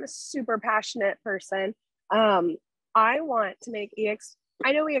is, and I'm a super passionate person, I want to make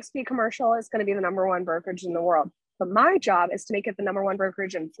I know EXP commercial is going to be the number one brokerage in the world, but my job is to make it the number one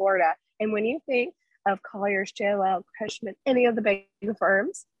brokerage in Florida. And when you think of Colliers, JLL, Cushman, any of the big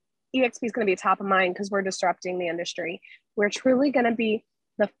firms, EXP is going to be top of mind because we're disrupting the industry. We're truly going to be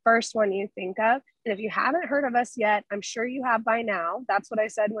the first one you think of. And if you haven't heard of us yet, I'm sure you have by now. That's what I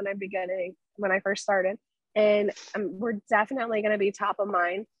said when I first started. And we're definitely going to be top of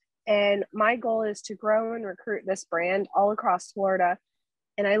mind. And my goal is to grow and recruit this brand all across Florida.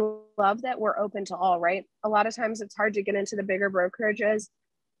 And I love that we're open to all, right? A lot of times it's hard to get into the bigger brokerages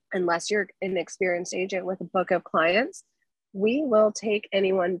unless you're an experienced agent with a book of clients. We will take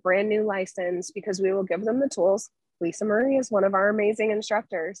anyone brand new license because we will give them the tools. Lisa Marie is one of our amazing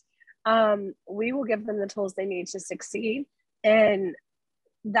instructors. We will give them the tools they need to succeed. And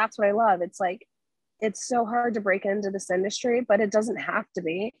that's what I love. It's like, it's so hard to break into this industry, but it doesn't have to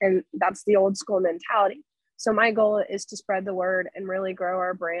be. And that's the old school mentality. So my goal is to spread the word and really grow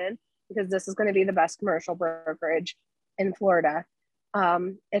our brand because this is going to be the best commercial brokerage in Florida,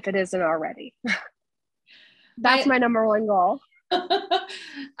 if it isn't already. That's my number one goal.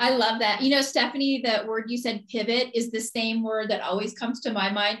 I love that. Stephanie, that word you said, pivot, is the same word that always comes to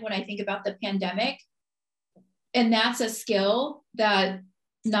my mind when I think about the pandemic. And that's a skill that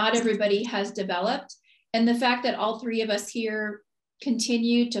not everybody has developed. And the fact that all three of us here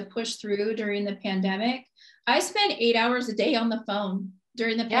continued to push through during the pandemic. I spent 8 hours a day on the phone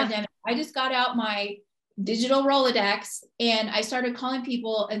during the pandemic. I just got out my digital Rolodex and I started calling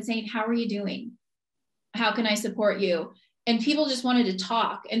people and saying, how are you doing? How can I support you? And people just wanted to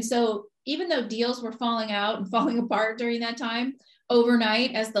talk. And so even though deals were falling out and falling apart during that time,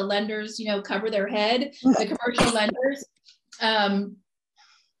 overnight, as the lenders, cover their head, the commercial lenders,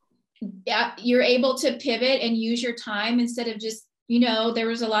 you're able to pivot and use your time instead of just, there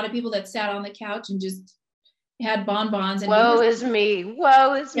was a lot of people that sat on the couch and just had bonbons. And woe is me.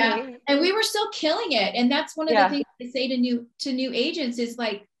 And we were still killing it. And that's one of the things I say to new agents is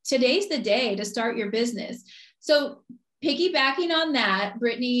like, today's the day to start your business. So piggybacking on that,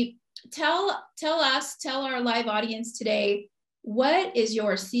 Britney, tell our live audience today, what is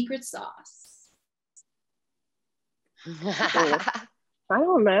your secret sauce? I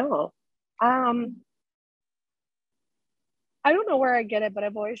don't know. I don't know where I get it, but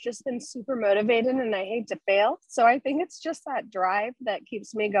I've always just been super motivated and I hate to fail. So I think it's just that drive that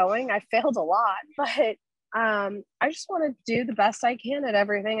keeps me going. I failed a lot, but I just want to do the best I can at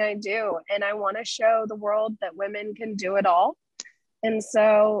everything I do. And I want to show the world that women can do it all. And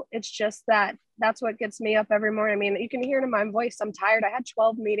so it's just that's what gets me up every morning. I mean, you can hear it in my voice. I'm tired. I had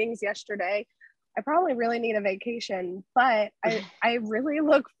 12 meetings yesterday. I probably really need a vacation, but I really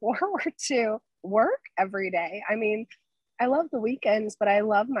look forward to work every day. I mean, I love the weekends, but I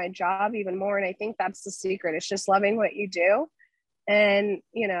love my job even more. And I think that's the secret. It's just loving what you do and,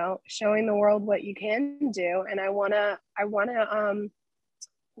 you know, showing the world what you can do. And I want to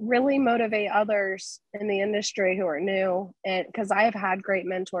really motivate others in the industry who are new, and because I have had great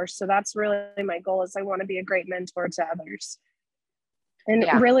mentors. So that's really my goal, is I want to be a great mentor to others and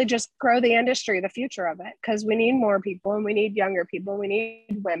really just grow the industry, the future of it, because we need more people and we need younger people. We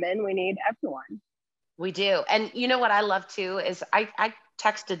need women. We need everyone. We do. And you know what I love too is I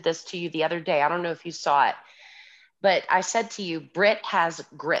texted this to you the other day. I don't know if you saw it, but I said to you, Brit has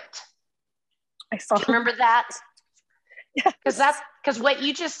grit. I saw. Do you remember that? Yes. Because what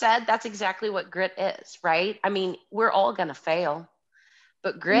you just said, that's exactly what grit is, right? I mean, we're all going to fail,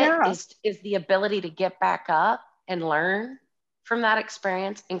 but grit is the ability to get back up and learn from that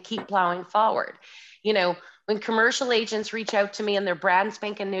experience and keep plowing forward. You know, when commercial agents reach out to me and they're brand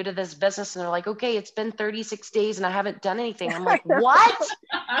spanking new to this business and they're like, okay, it's been 36 days and I haven't done anything. I'm like, what?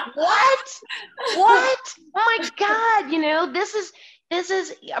 Oh my God. You know, this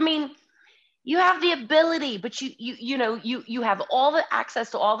is, I mean, you have the ability, but you have all the access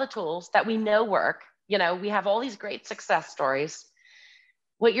to all the tools that we know work. You know, we have all these great success stories.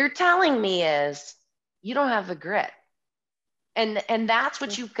 What you're telling me is you don't have the grit. And that's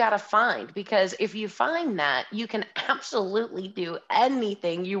what you've got to find, because if you find that, you can absolutely do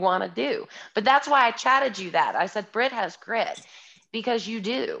anything you want to do. But that's why I chatted you that. I said, Brit has grit, because you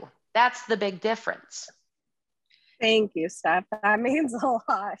do. That's the big difference. Thank you, Steph. That means a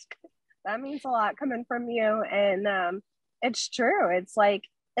lot. That means a lot coming from you. And it's true. It's like,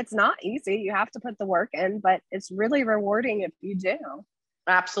 it's not easy. You have to put the work in, but it's really rewarding if you do.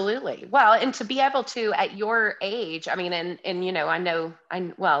 Absolutely. Well, and to be able to, at your age, I mean, and you know,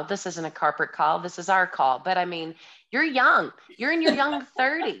 well, this isn't a corporate call, this is our call, but I mean, you're young, you're in your young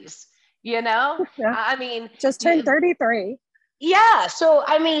 30s, you know, Yeah. I mean, just turned 33. Yeah. So,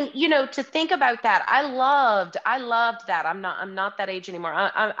 I mean, you know, to think about that, I loved that. I'm not that age anymore.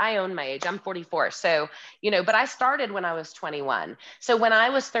 I own my age. I'm 44. So, you know, but I started when I was 21. So when I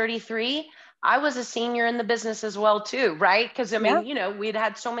was 33, I was a senior in the business as well too, right? Because I mean, you know, we'd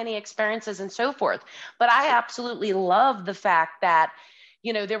had so many experiences and so forth. But I absolutely love the fact that,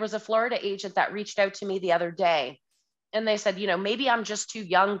 you know, there was a Florida agent that reached out to me the other day. And they said, you know, maybe I'm just too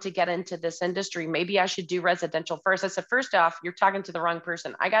young to get into this industry. Maybe I should do residential first. I said, first off, you're talking to the wrong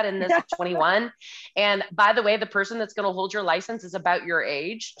person. I got in this at 21. And by the way, the person that's going to hold your license is about your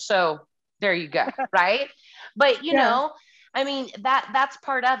age. So there you go. Right. But, you know, I mean, that's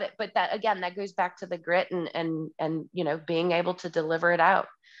part of it. But that, again, that goes back to the grit and, you know, being able to deliver it out.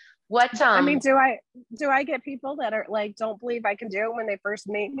 What, I mean, do I get people that are like, don't believe I can do it when they first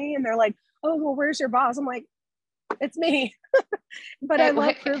meet me? And they're like, oh, well, where's your boss? I'm like, it's me. But I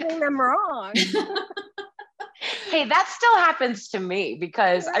love proving them wrong. Hey, that still happens to me,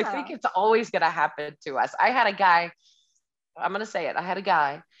 because I think it's always going to happen to us. I had a guy, I'm going to say it. I had a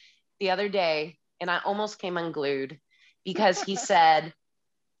guy the other day and I almost came unglued, because he said,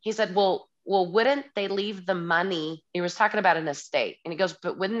 well, wouldn't they leave the money? He was talking about an estate and he goes,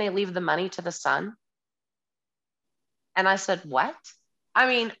 but wouldn't they leave the money to the son? And I said, what? I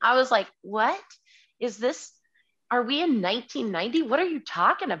mean, I was like, what is this? Are we in 1990? What are you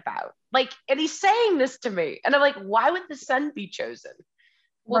talking about? Like, and he's saying this to me. And I'm like, why would the son be chosen?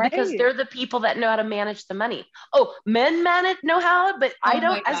 Well, because they're the people that know how to manage the money. Oh, men know how, but I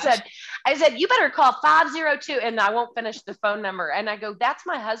don't. I said, you better call 502, and I won't finish the phone number. And I go, that's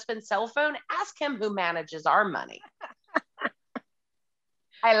my husband's cell phone. Ask him who manages our money.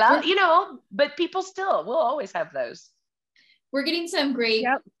 I love, you know, but people still, we'll always have those. We're getting some great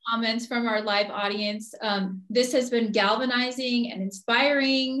comments from our live audience. This has been galvanizing and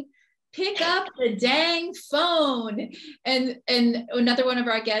inspiring. Pick up the dang phone. And another one of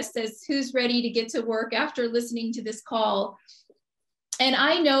our guests says, who's ready to get to work after listening to this call? And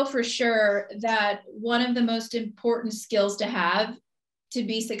I know for sure that one of the most important skills to have to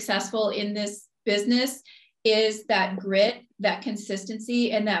be successful in this business is that grit, that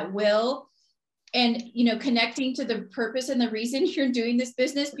consistency, and that will. And, you know, connecting to the purpose and the reason you're doing this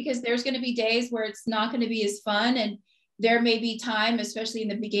business, because there's going to be days where it's not going to be as fun. And there may be time, especially in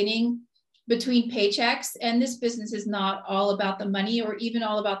the beginning, between paychecks. And this business is not all about the money or even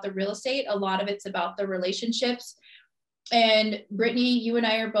all about the real estate. A lot of it's about the relationships. And Brittany, you and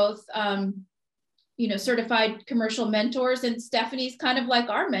I are both, certified commercial mentors, and Stephanie's kind of like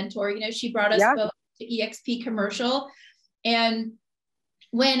our mentor. She brought us both to EXP Commercial. And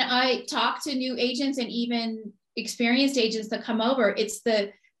when I talk to new agents and even experienced agents that come over, it's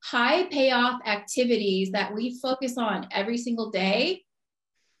the high payoff activities that we focus on every single day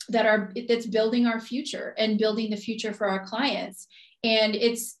that's building our future and building the future for our clients. And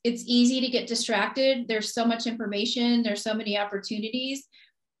it's easy to get distracted. There's so much information, there's so many opportunities,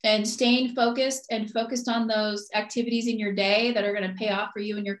 and staying focused on those activities in your day that are going to pay off for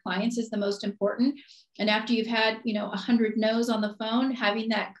you and your clients is the most important. And after you've had, 100 no's on the phone, having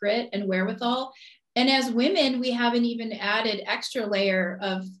that grit and wherewithal. And as women, we have an even added extra layer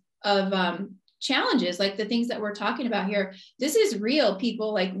of challenges, like the things that we're talking about here. This is real,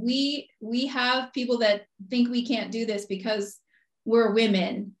 people. Like we have people that think we can't do this because we're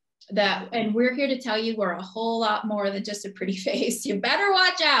women, and we're here to tell you we're a whole lot more than just a pretty face. You better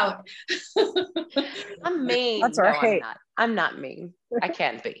watch out. I'm mean. That's no, right. I'm not mean. I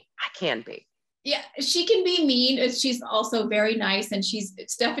can be. Yeah, she can be mean. She's also very nice, and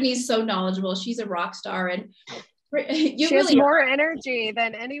Stephanie's so knowledgeable. She's a rock star, and she has more energy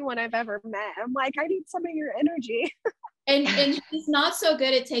than anyone I've ever met. I'm like, I need some of your energy. And she's not so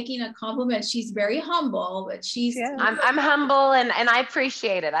good at taking a compliment. She's very humble, but I'm humble, and I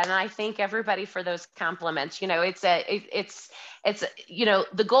appreciate it. And I thank everybody for those compliments. It's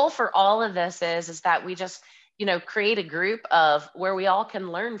the goal for all of this is that we just, create a group of where we all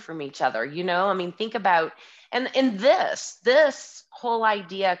can learn from each other. Think about, and this whole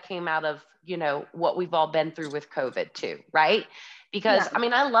idea came out of, what we've all been through with COVID too, right? Because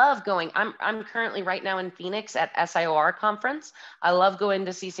I love going, I'm currently right now in Phoenix at SIOR conference. I love going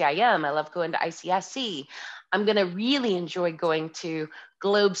to CCIM. I love going to ICSC. I'm going to really enjoy going to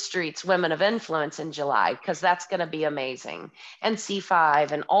Globe Street's Women of Influence in July, because that's going to be amazing. And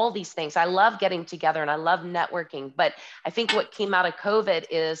C5 and all these things. I love getting together and I love networking. But I think what came out of COVID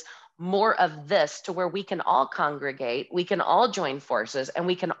is more of this, to where we can all congregate, we can all join forces, and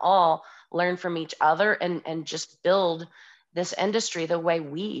we can all learn from each other and just build this industry the way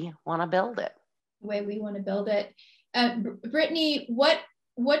we want to build it. The way we want to build it. Brittany, what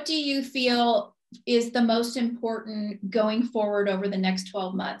do you feel is the most important going forward over the next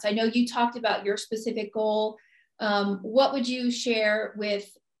 12 months? I know you talked about your specific goal. What would you share with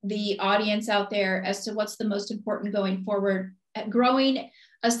the audience out there as to what's the most important going forward at growing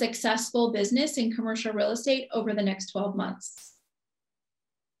a successful business in commercial real estate over the next 12 months?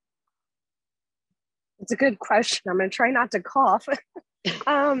 It's a good question. I'm going to try not to cough.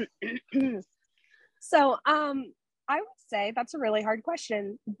 So I would say that's a really hard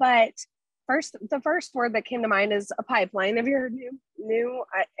question, but the first word that came to mind is a pipeline. If you're a new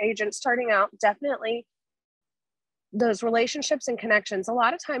agent starting out, definitely those relationships and connections. A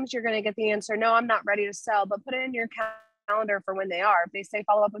lot of times you're going to get the answer, no, I'm not ready to sell, but put it in your calendar for when they are. If they say,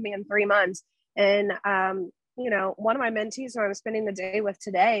 follow up with me in 3 months. And, one of my mentees who I'm spending the day with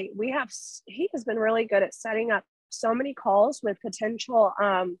today, he has been really good at setting up so many calls with potential,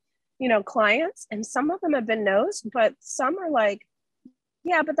 clients. And some of them have been no's, but some are like,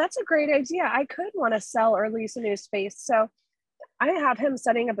 yeah, but that's a great idea. I could want to sell or lease a new space. So I have him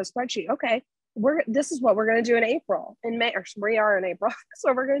setting up a spreadsheet. Okay, this is what we're going to do in April, in May, or we are in April.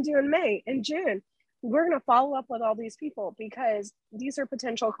 So we're going to do in May, in June. We're going to follow up with all these people because these are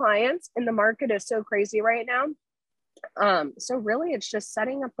potential clients and the market is so crazy right now. So really it's just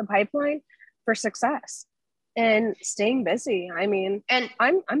setting up the pipeline for success and staying busy. And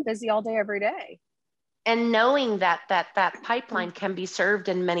I'm busy all day, every day. And knowing that pipeline can be served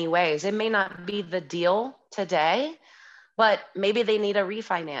in many ways. It may not be the deal today, but maybe they need a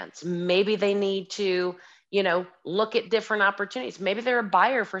refinance. Maybe they need to, look at different opportunities. Maybe they're a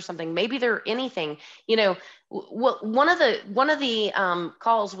buyer for something. Maybe they're anything. One of the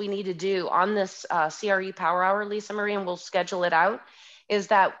calls we need to do on this CRE Power Hour, Lisa Marie, and we'll schedule it out, is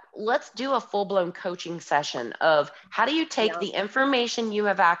that let's do a full-blown coaching session of how do you take the information you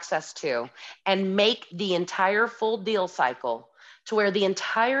have access to and make the entire full deal cycle to where the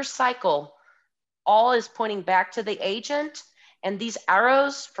entire cycle all is pointing back to the agent, and these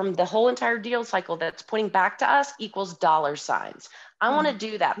arrows from the whole entire deal cycle that's pointing back to us equals dollar signs. I want to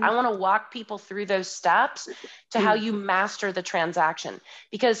do that. I want to walk people through those steps to how you master the transaction,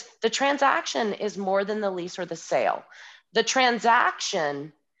 because the transaction is more than the lease or the sale. The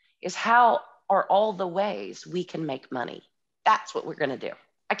transaction is how are all the ways we can make money. That's what we're going to do.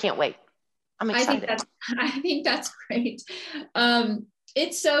 I can't wait. I'm excited. I think that's great.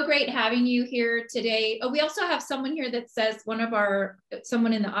 It's so great having you here today. Oh, we also have someone here that says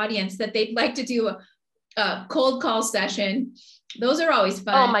someone in the audience that they'd like to do a cold call session. Those are always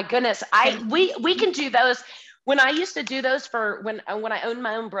fun. Oh my goodness. We can do those. When I used to do those for when I owned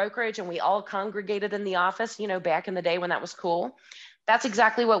my own brokerage and we all congregated in the office, you know, back in the day when that was cool, that's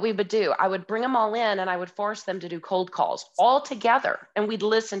exactly what we would do. I would bring them all in and I would force them to do cold calls all together, and we'd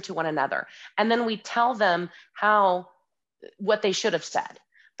listen to one another. And then we'd tell them what they should have said.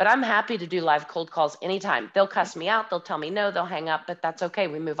 But I'm happy to do live cold calls anytime. They'll cuss me out. They'll tell me no, they'll hang up, but that's okay.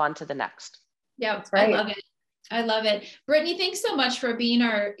 We move on to the next. Yeah, that's right. I love it. I love it. Brittany, thanks so much for being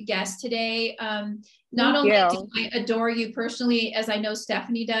our guest today. Not only do I adore you personally, as I know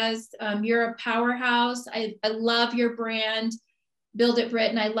Stephanie does, you're a powerhouse. I love your brand, Build It Brit,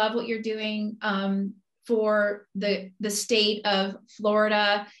 and I love what you're doing for the state of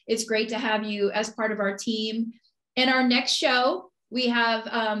Florida. It's great to have you as part of our team. In our next show, we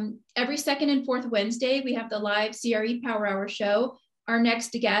have every second and fourth Wednesday, we have the live CRE Power Hour show. Our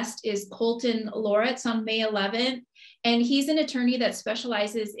next guest is Colton Loritz on May 11th, and he's an attorney that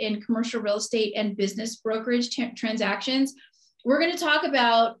specializes in commercial real estate and business brokerage transactions. We're going to talk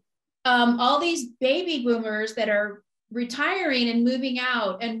about all these baby boomers that are retiring and moving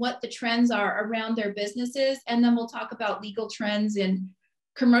out and what the trends are around their businesses. And then we'll talk about legal trends in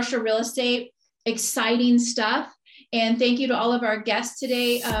commercial real estate. Exciting stuff. And thank you to all of our guests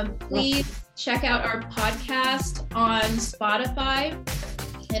today. Please check out our podcast on Spotify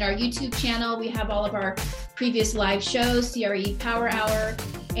and our YouTube channel. We have all of our previous live shows, CRE Power Hour.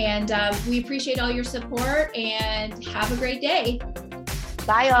 And we appreciate all your support and have a great day.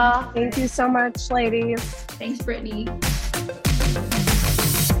 Bye, y'all. Thank you so much, ladies. Thanks, Brittany.